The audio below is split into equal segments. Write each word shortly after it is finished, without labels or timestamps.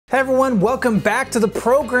Hey everyone, welcome back to the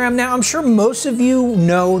program. Now, I'm sure most of you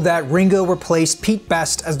know that Ringo replaced Pete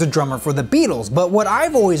Best as the drummer for the Beatles, but what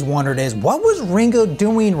I've always wondered is, what was Ringo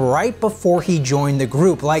doing right before he joined the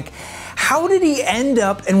group? Like, how did he end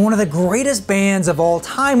up in one of the greatest bands of all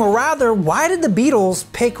time? Or rather, why did the Beatles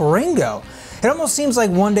pick Ringo? It almost seems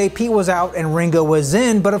like one day Pete was out and Ringo was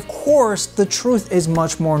in, but of course, the truth is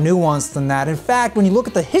much more nuanced than that. In fact, when you look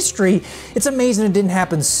at the history, it's amazing it didn't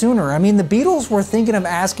happen sooner. I mean, the Beatles were thinking of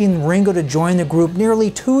asking Ringo to join the group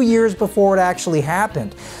nearly 2 years before it actually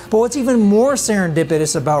happened. But what's even more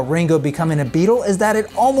serendipitous about Ringo becoming a Beatle is that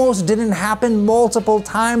it almost didn't happen multiple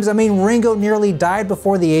times. I mean, Ringo nearly died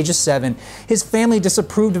before the age of 7. His family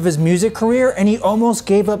disapproved of his music career, and he almost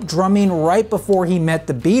gave up drumming right before he met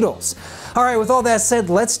the Beatles. Alright, with all that said,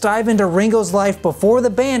 let's dive into Ringo's life before the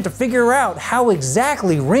band to figure out how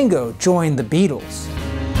exactly Ringo joined the Beatles.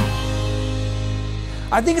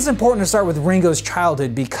 I think it's important to start with Ringo's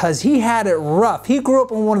childhood because he had it rough. He grew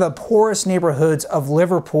up in one of the poorest neighborhoods of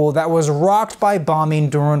Liverpool that was rocked by bombing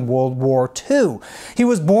during World War II. He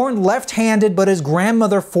was born left-handed, but his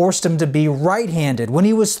grandmother forced him to be right-handed. When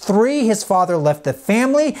he was 3, his father left the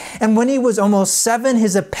family, and when he was almost 7,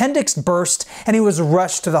 his appendix burst and he was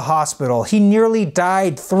rushed to the hospital. He nearly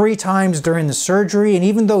died 3 times during the surgery, and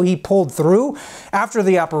even though he pulled through, after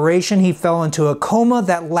the operation he fell into a coma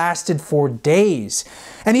that lasted for days.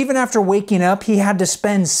 And even after waking up, he had to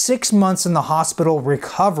spend 6 months in the hospital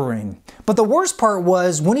recovering. But the worst part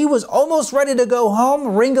was, when he was almost ready to go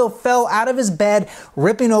home, Ringo fell out of his bed,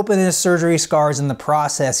 ripping open his surgery scars in the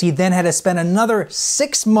process. He then had to spend another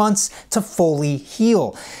 6 months to fully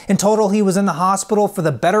heal. In total, he was in the hospital for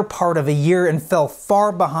the better part of a year and fell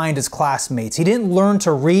far behind his classmates. He didn't learn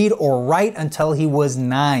to read or write until he was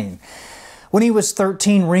 9. When he was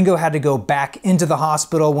 13, Ringo had to go back into the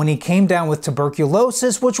hospital when he came down with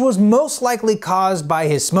tuberculosis, which was most likely caused by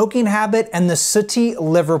his smoking habit and the sooty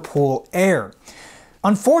Liverpool air.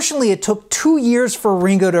 Unfortunately, it took 2 years for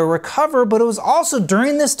Ringo to recover, but it was also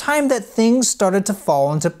during this time that things started to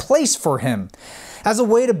fall into place for him. As a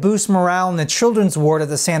way to boost morale in the children's ward at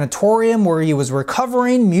the sanatorium where he was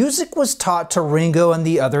recovering, music was taught to Ringo and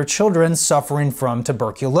the other children suffering from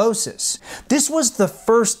tuberculosis. This was the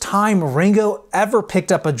first time Ringo ever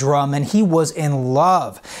picked up a drum, and he was in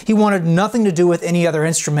love. He wanted nothing to do with any other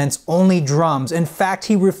instruments, only drums. In fact,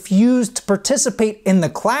 he refused to participate in the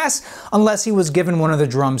class unless he was given one of the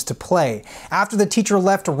drums to play. After the teacher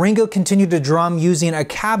left, Ringo continued to drum using a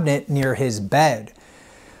cabinet near his bed.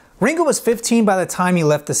 Ringo was 15 by the time he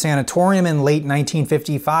left the sanatorium in late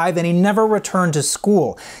 1955, and he never returned to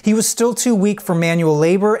school. He was still too weak for manual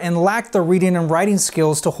labor and lacked the reading and writing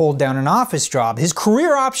skills to hold down an office job. His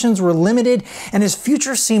career options were limited and his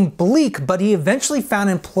future seemed bleak, but he eventually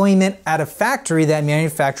found employment at a factory that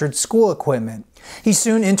manufactured school equipment. He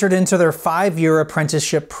soon entered into their 5-year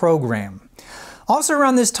apprenticeship program. Also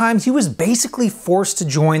around this time, he was basically forced to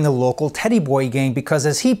join the local Teddy Boy gang because,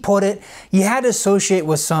 as he put it, you had to associate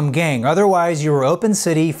with some gang, otherwise you were open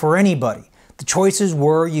city for anybody. The choices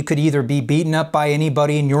were you could either be beaten up by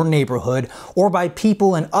anybody in your neighborhood or by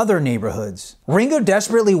people in other neighborhoods. Ringo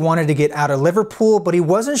desperately wanted to get out of Liverpool, but he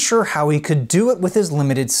wasn't sure how he could do it with his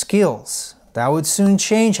limited skills. That would soon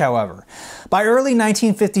change, however. By early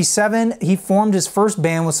 1957, he formed his first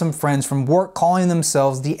band with some friends from work, calling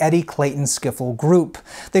themselves the Eddie Clayton Skiffle Group.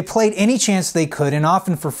 They played any chance they could, and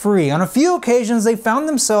often for free. On a few occasions, they found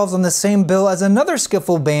themselves on the same bill as another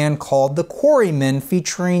skiffle band called the Quarrymen,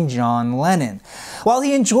 featuring John Lennon. While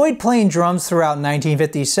he enjoyed playing drums throughout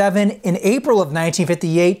 1957, in April of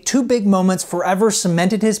 1958, 2 big moments forever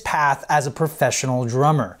cemented his path as a professional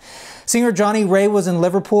drummer. Singer Johnny Ray was in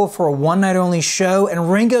Liverpool for a one-night-only show,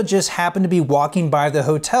 and Ringo just happened to be walking by the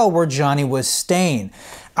hotel where Johnny was staying.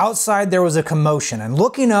 Outside there was a commotion, and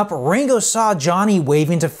looking up, Ringo saw Johnny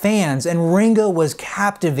waving to fans, and Ringo was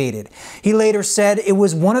captivated. He later said, "It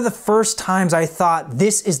was one of the first times I thought,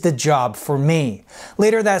 this is the job for me."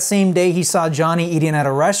 Later that same day, he saw Johnny eating at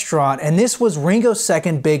a restaurant, and this was Ringo's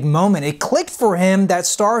second big moment. It clicked for him that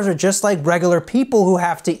stars are just like regular people who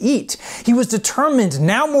have to eat. He was determined,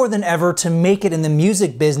 now more than ever, to make it in the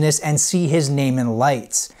music business and see his name in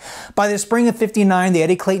lights. By the spring of '59, the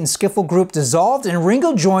Eddie Clayton Skiffle Group dissolved, and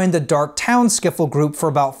Ringo joined the Dark Town Skiffle Group for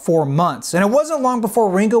about 4 months. And it wasn't long before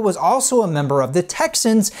Ringo was also a member of the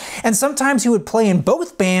Texans, and sometimes he would play in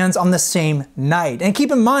both bands on the same night. And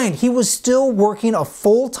keep in mind, he was still working a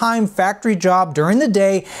full-time factory job during the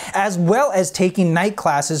day, as well as taking night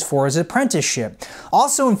classes for his apprenticeship.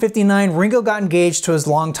 Also in '59, Ringo got engaged to his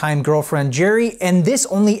longtime girlfriend Jerry, and this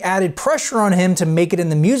only added pressure on him to make it in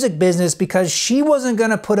the music business because she wasn't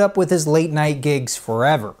going to put up with his late night gigs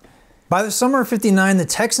forever. By the summer of '59, the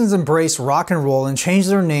Texans embraced rock and roll and changed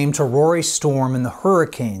their name to Rory Storm and the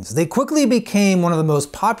Hurricanes. They quickly became one of the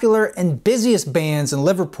most popular and busiest bands in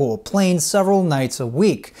Liverpool, playing several nights a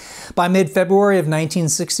week. By mid-February of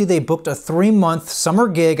 1960, they booked a 3-month summer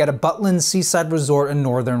gig at a Butlins seaside resort in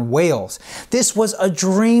northern Wales. This was a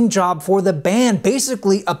dream job for the band,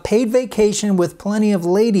 basically a paid vacation with plenty of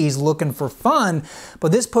ladies looking for fun,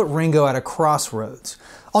 but this put Ringo at a crossroads.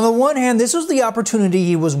 On the one hand, this was the opportunity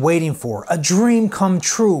he was waiting for, a dream come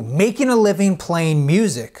true, making a living playing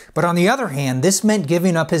music. But on the other hand, this meant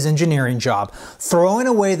giving up his engineering job, throwing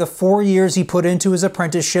away the 4 years he put into his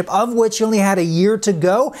apprenticeship, of which he only had a year to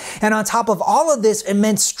go. And on top of all of this, it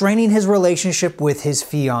meant straining his relationship with his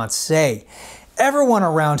fiancée. Everyone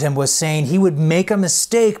around him was saying he would make a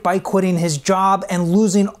mistake by quitting his job and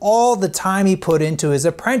losing all the time he put into his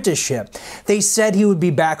apprenticeship. They said he would be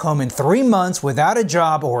back home in 3 months without a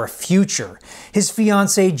job or a future. His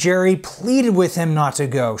fiancée Jerry pleaded with him not to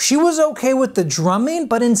go. She was okay with the drumming,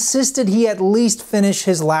 but insisted he at least finish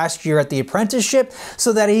his last year at the apprenticeship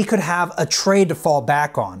so that he could have a trade to fall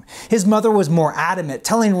back on. His mother was more adamant,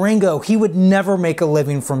 telling Ringo he would never make a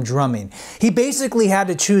living from drumming. He basically had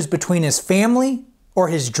to choose between his family or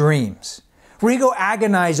his dreams. Ringo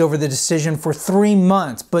agonized over the decision for 3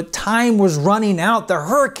 months, but time was running out. The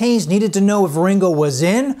Hurricanes needed to know if Ringo was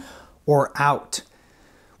in or out.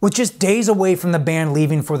 With just days away from the band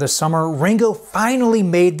leaving for the summer, Ringo finally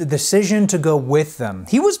made the decision to go with them.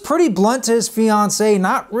 He was pretty blunt to his fiancée,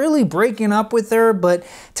 not really breaking up with her, but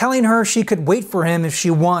telling her she could wait for him if she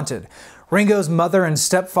wanted. Ringo's mother and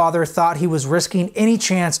stepfather thought he was risking any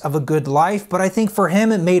chance of a good life, but I think for him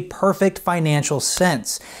it made perfect financial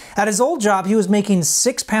sense. At his old job, he was making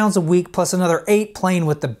 £6 a week plus another 8 playing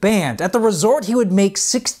with the band. At the resort, he would make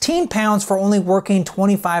 £16 for only working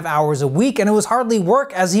 25 hours a week, and it was hardly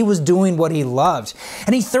work as he was doing what he loved.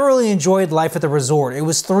 And he thoroughly enjoyed life at the resort. It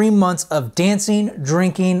was 3 months of dancing,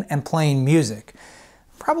 drinking, and playing music.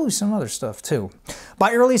 Probably some other stuff too.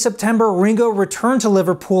 By early September, Ringo returned to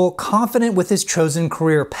Liverpool confident with his chosen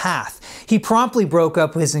career path. He promptly broke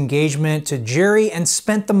up his engagement to Jerry and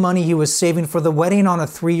spent the money he was saving for the wedding on a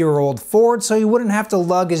 3-year-old Ford so he wouldn't have to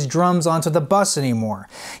lug his drums onto the bus anymore.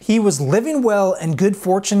 He was living well and good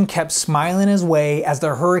fortune kept smiling his way as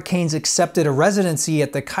the Hurricanes accepted a residency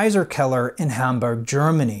at the Kaiserkeller in Hamburg,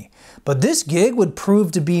 Germany. But this gig would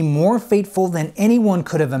prove to be more fateful than anyone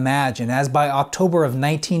could have imagined, as by October of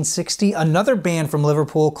 1960, another band from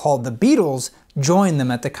Liverpool called the Beatles joined them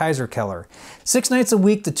at the Kaiserkeller. 6 nights a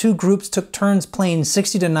week, the two groups took turns playing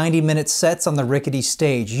 60 to 90-minute sets on the rickety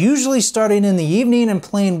stage, usually starting in the evening and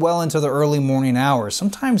playing well into the early morning hours,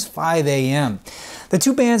 sometimes 5 a.m. The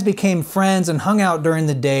two bands became friends and hung out during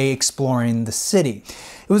the day exploring the city.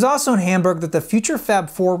 It was also in Hamburg that the future Fab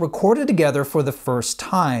Four recorded together for the first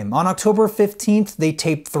time. On October 15th, they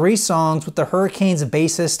taped 3 songs with the Hurricanes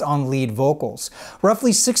bassist on lead vocals.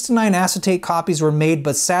 Roughly 6 to 9 acetate copies were made,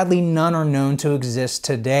 but sadly none are known to exist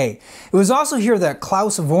today. It was also here that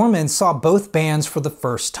Klaus Voormann saw both bands for the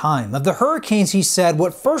first time. Of the Hurricanes, he said,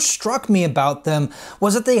 "What first struck me about them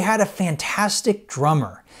was that they had a fantastic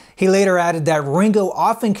drummer." He later added that Ringo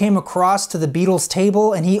often came across to the Beatles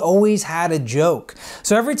table and he always had a joke.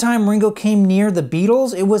 So every time Ringo came near the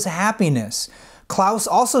Beatles, it was happiness. Klaus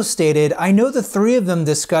also stated, "I know the 3 of them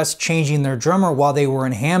discussed changing their drummer while they were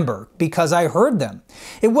in Hamburg, because I heard them.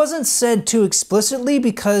 It wasn't said too explicitly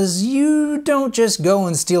because you don't just go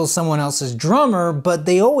and steal someone else's drummer, but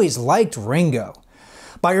they always liked Ringo."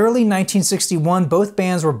 By early 1961, both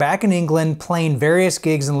bands were back in England playing various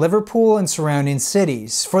gigs in Liverpool and surrounding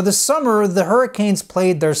cities. For the summer, the Hurricanes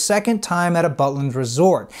played their second time at a Butlins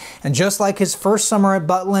resort. And just like his first summer at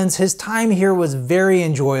Butlins, his time here was very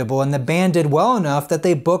enjoyable and the band did well enough that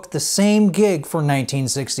they booked the same gig for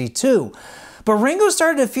 1962. But Ringo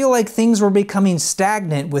started to feel like things were becoming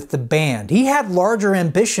stagnant with the band. He had larger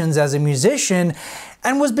ambitions as a musician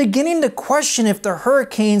and was beginning to question if the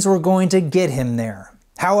Hurricanes were going to get him there.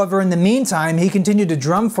 However, in the meantime, he continued to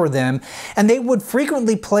drum for them, and they would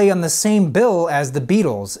frequently play on the same bill as the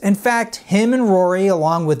Beatles. In fact, him and Rory,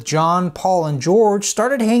 along with John, Paul, and George,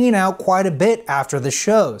 started hanging out quite a bit after the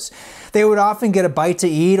shows. They would often get a bite to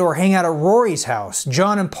eat or hang out at Rory's house.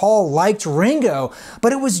 John and Paul liked Ringo,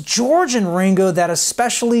 but it was George and Ringo that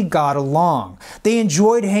especially got along. They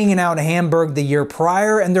enjoyed hanging out in Hamburg the year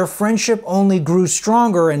prior, and their friendship only grew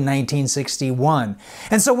stronger in 1961.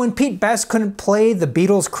 And so when Pete Best couldn't play the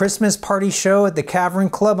Beatles' Christmas party show at the Cavern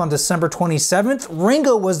Club on December 27th,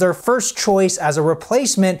 Ringo was their first choice as a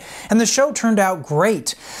replacement, and the show turned out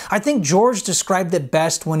great. I think George described it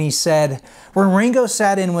best when he said, "When Ringo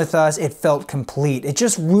sat in with us, it felt complete. It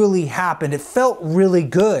just really happened. It felt really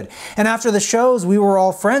good. And after the shows, we were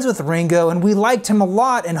all friends with Ringo and we liked him a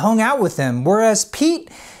lot and hung out with him. Whereas Pete,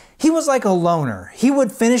 he was like a loner. He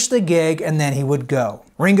would finish the gig and then he would go.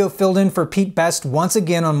 Ringo filled in for Pete Best once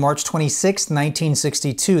again on March 26,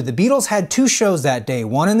 1962. The Beatles had 2 shows that day,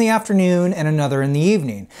 one in the afternoon and another in the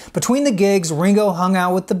evening. Between the gigs, Ringo hung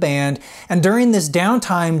out with the band, and during this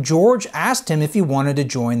downtime, George asked him if he wanted to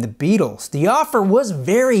join the Beatles. The offer was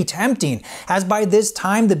very tempting, as by this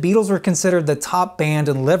time the Beatles were considered the top band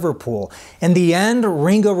in Liverpool. In the end,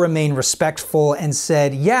 Ringo remained respectful and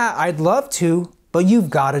said, "Yeah, I'd love to, but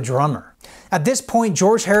you've got a drummer." At this point,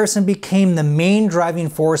 George Harrison became the main driving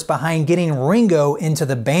force behind getting Ringo into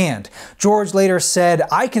the band. George later said,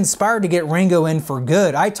 "I conspired to get Ringo in for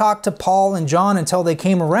good. I talked to Paul and John until they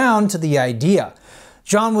came around to the idea."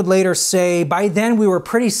 John would later say, "By then we were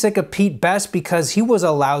pretty sick of Pete Best because he was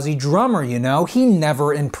a lousy drummer, you know, he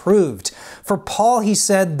never improved." For Paul, he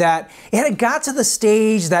said that it had got to the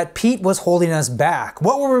stage that Pete was holding us back.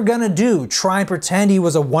 What were we gonna do? Try and pretend he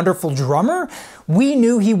was a wonderful drummer? We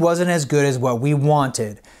knew he wasn't as good as what we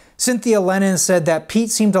wanted. Cynthia Lennon said that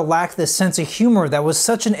Pete seemed to lack the sense of humor that was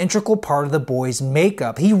such an integral part of the boys'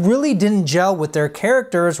 makeup. He really didn't gel with their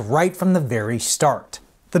characters right from the very start.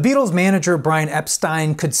 The Beatles' manager, Brian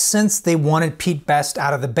Epstein, could sense they wanted Pete Best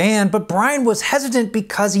out of the band, but Brian was hesitant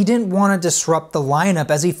because he didn't want to disrupt the lineup,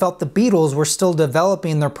 as he felt the Beatles were still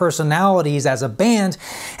developing their personalities as a band,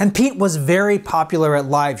 and Pete was very popular at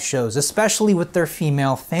live shows, especially with their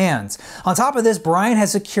female fans. On top of this, Brian had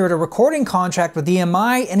secured a recording contract with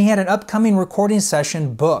EMI, and he had an upcoming recording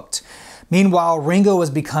session booked. Meanwhile, Ringo was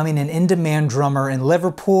becoming an in-demand drummer in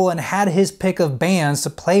Liverpool and had his pick of bands to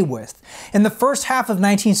play with. In the first half of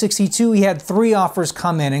 1962, he had 3 offers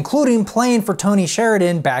come in, including playing for Tony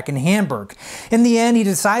Sheridan back in Hamburg. In the end, he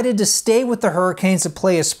decided to stay with the Hurricanes to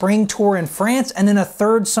play a spring tour in France and then a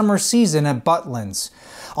 3rd summer season at Butlins.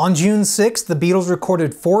 On June 6th, the Beatles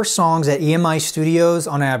recorded 4 songs at EMI Studios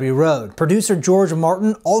on Abbey Road. Producer George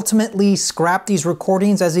Martin ultimately scrapped these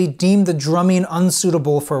recordings as he deemed the drumming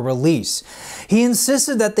unsuitable for release. He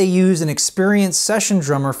insisted that they use an experienced session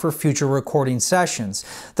drummer for future recording sessions.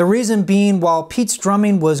 The reason being, while Pete's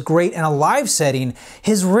drumming was great in a live setting,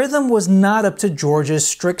 his rhythm was not up to George's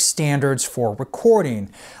strict standards for recording.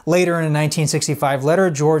 Later in a 1965 letter,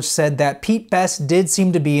 George said that Pete Best did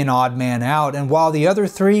seem to be an odd man out, and while the other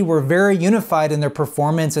 3 were very unified in their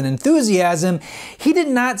performance and enthusiasm, he did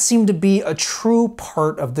not seem to be a true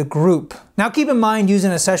part of the group. Now keep in mind,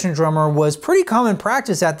 using a session drummer was pretty common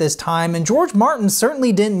practice at this time, and George Martin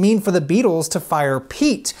certainly didn't mean for the Beatles to fire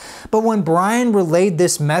Pete. But when Brian relayed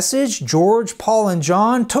this message, George, Paul, and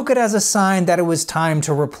John took it as a sign that it was time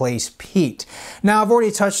to replace Pete. Now I've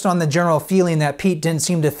already touched on the general feeling that Pete didn't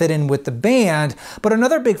seem to fit in with the band, but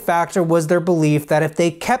another big factor was their belief that if they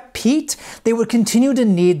kept Pete, they would continue to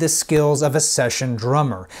need the skills of a session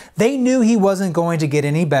drummer. They knew he wasn't going to get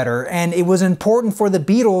any better, and it was important for the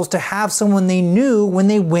Beatles to have someone they knew when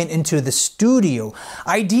they went into the studio.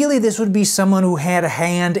 Ideally, this would be someone who had a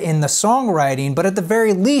hand in the songwriting, but at the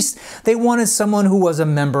very least, they wanted someone who was a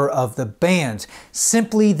member of the band.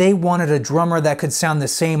 Simply, they wanted a drummer that could sound the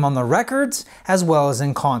same on the records as well as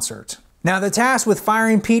in concert. Now, the task with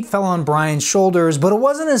firing Pete fell on Brian's shoulders, but it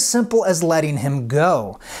wasn't as simple as letting him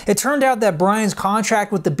go. It turned out that Brian's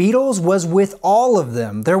contract with the Beatles was with all of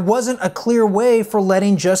them. There wasn't a clear way for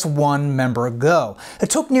letting just one member go.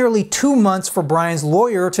 It took nearly 2 months for Brian's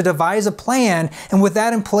lawyer to devise a plan, and with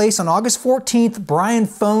that in place, on August 14th, Brian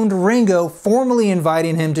phoned Ringo, formally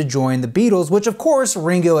inviting him to join the Beatles, which of course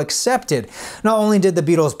Ringo accepted. Not only did the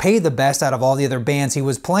Beatles pay the best out of all the other bands he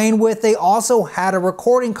was playing with, they also had a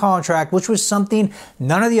recording contract, which was something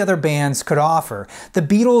none of the other bands could offer. The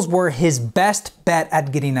Beatles were his best bet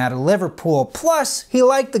at getting out of Liverpool. Plus, he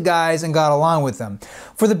liked the guys and got along with them.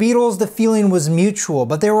 For the Beatles, the feeling was mutual,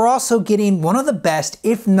 but they were also getting one of the best,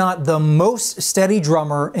 if not the most steady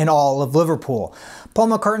drummer in all of Liverpool. Paul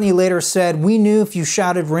McCartney later said, "We knew if you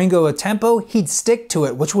shouted Ringo a tempo, he'd stick to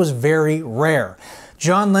it," which was very rare.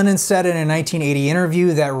 John Lennon said in a 1980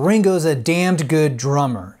 interview that Ringo's a damned good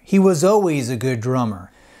drummer. He was always a good drummer.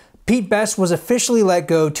 Pete Best was officially let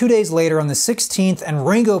go 2 days later on the 16th, and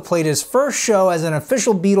Ringo played his first show as an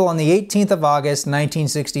official Beatle on the 18th of August,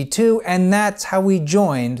 1962, and that's how he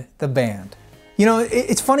joined the band. You know,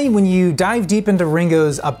 it's funny when you dive deep into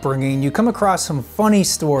Ringo's upbringing, you come across some funny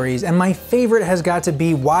stories, and my favorite has got to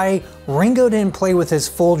be why Ringo didn't play with his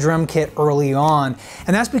full drum kit early on,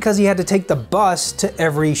 and that's because he had to take the bus to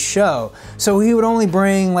every show. So he would only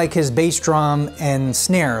bring like his bass drum and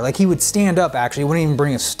snare. Like he would stand up actually, he wouldn't even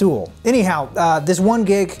bring a stool. Anyhow, this one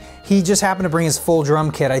gig, he just happened to bring his full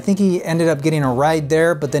drum kit. I think he ended up getting a ride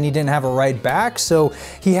there, but then he didn't have a ride back, so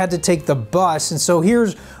he had to take the bus. And so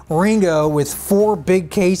here's Ringo with 4 big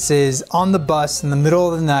cases on the bus in the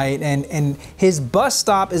middle of the night, and his bus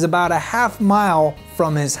stop is about a half mile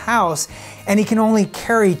from his house, and he can only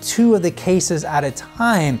carry 2 of the cases at a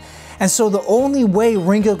time. And so the only way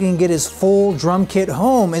Ringo can get his full drum kit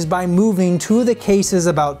home is by moving 2 of the cases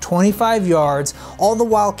about 25 yards, all the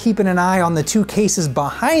while keeping an eye on the 2 cases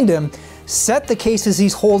behind him, set the cases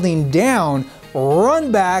he's holding down,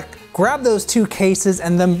 run back, grab those 2 cases,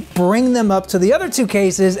 and then bring them up to the other 2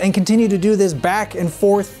 cases and continue to do this back and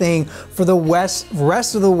forth thing for the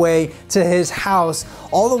rest of the way to his house.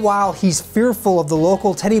 All the while he's fearful of the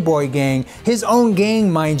local Teddy Boy gang, his own gang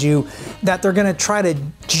mind you, that they're gonna try to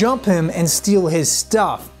jump him and steal his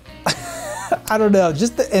stuff. I don't know,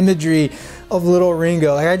 just the imagery of little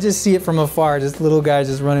Ringo. Like, I just see it from afar, just little guy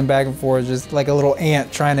just running back and forth, just like a little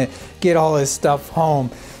ant trying to get all his stuff home.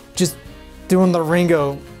 Just doing the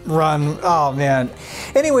Ringo run. Oh man.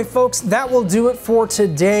 Anyway, folks, that will do it for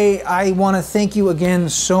today. I want to thank you again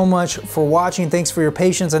so much for watching. Thanks for your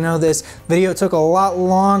patience. I know this video took a lot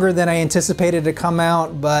longer than I anticipated to come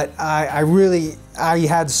out, but I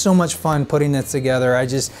had so much fun putting this together.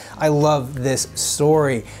 I love this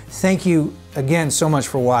story. Thank you again so much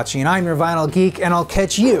for watching. I'm your Vinyl Geek, and I'll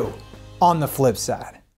catch you on the flip side.